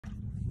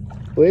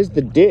Where's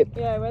the dip?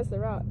 Yeah, where's the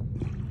rut? I don't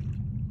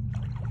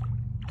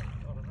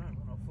know, when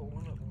I fall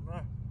in it, we'll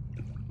know.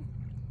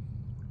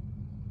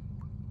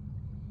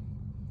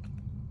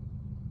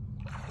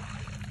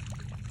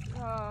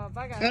 Oh,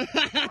 bugger.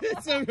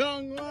 That's the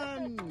wrong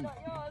one. Not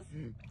yours.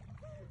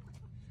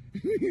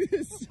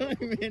 There's so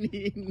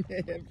many in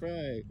there,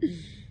 bro.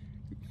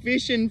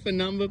 Fishing for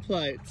number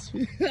plates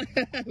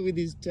with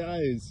his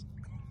toes.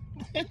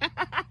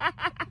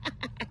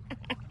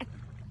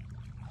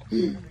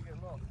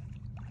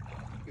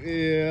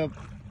 Yeah.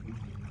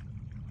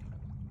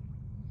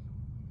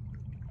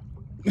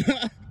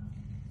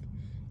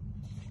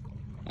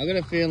 I got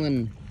a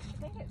feeling.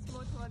 I think it's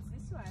more towards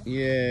this way.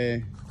 Yeah.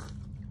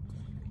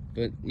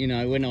 But, you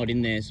know, we're not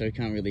in there, so we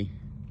can't really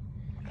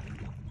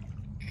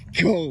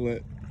call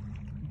it.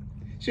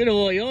 Should have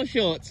wore your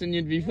shorts and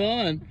you'd be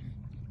fine.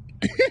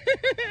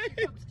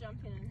 Helps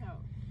jump in and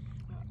help.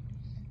 But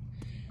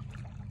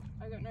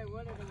I got no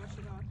water to wash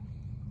it off.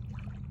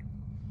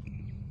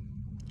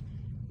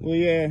 Well,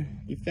 yeah,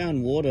 you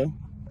found water.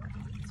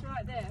 It's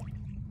right there.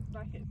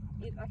 Like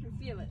I can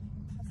feel it.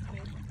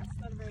 That's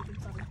not a very good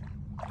bubble.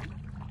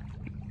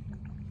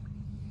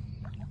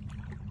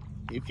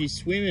 If you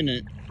swim in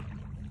it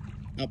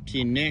up to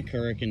your neck, I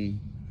reckon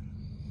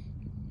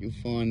you'll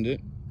find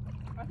it.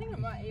 I think it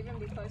might even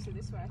be closer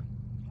this way.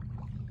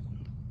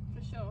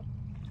 For sure.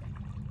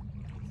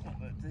 It's not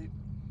that deep.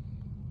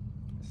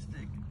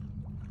 Stick.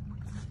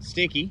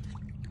 Sticky.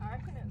 I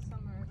reckon it's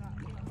somewhere about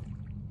here.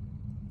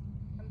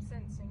 I'm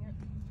sensing it.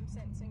 I'm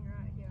sensing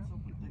right here. It's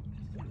not that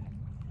deep, just here.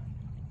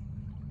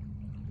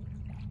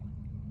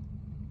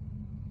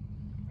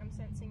 I'm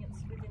sensing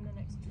it's within the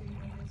next 2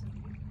 meters of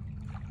you.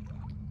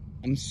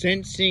 I'm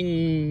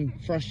sensing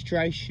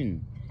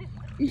frustration.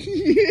 It's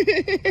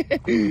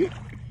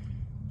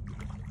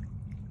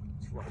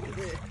right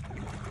there.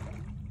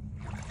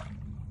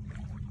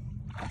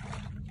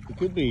 It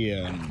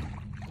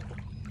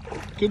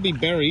could be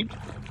buried,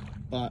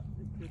 but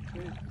It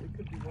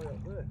could be way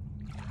up there.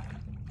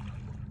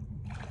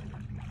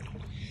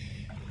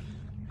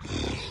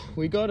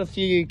 we got a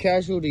few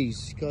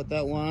casualties. Got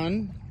that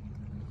one.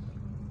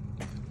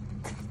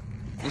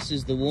 This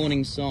is the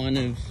warning sign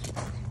of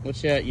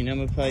watch out, your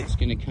number plate's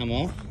going to come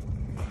off.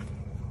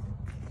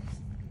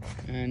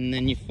 And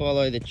then you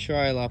follow the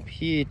trail up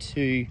here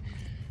to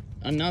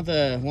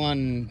another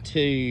 1,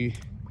 2,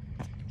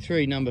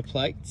 3 number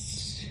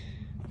plates.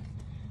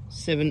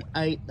 7,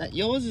 8. That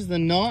yours is the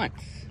 9th.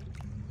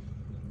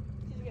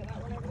 Did you get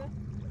that one over there?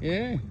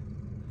 Yeah.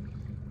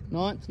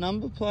 9th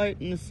number plate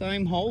in the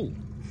same hole.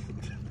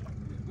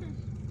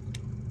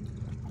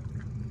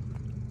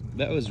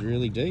 That was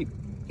really deep.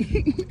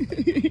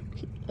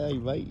 Hey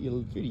mate,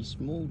 you're pretty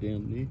small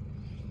down there.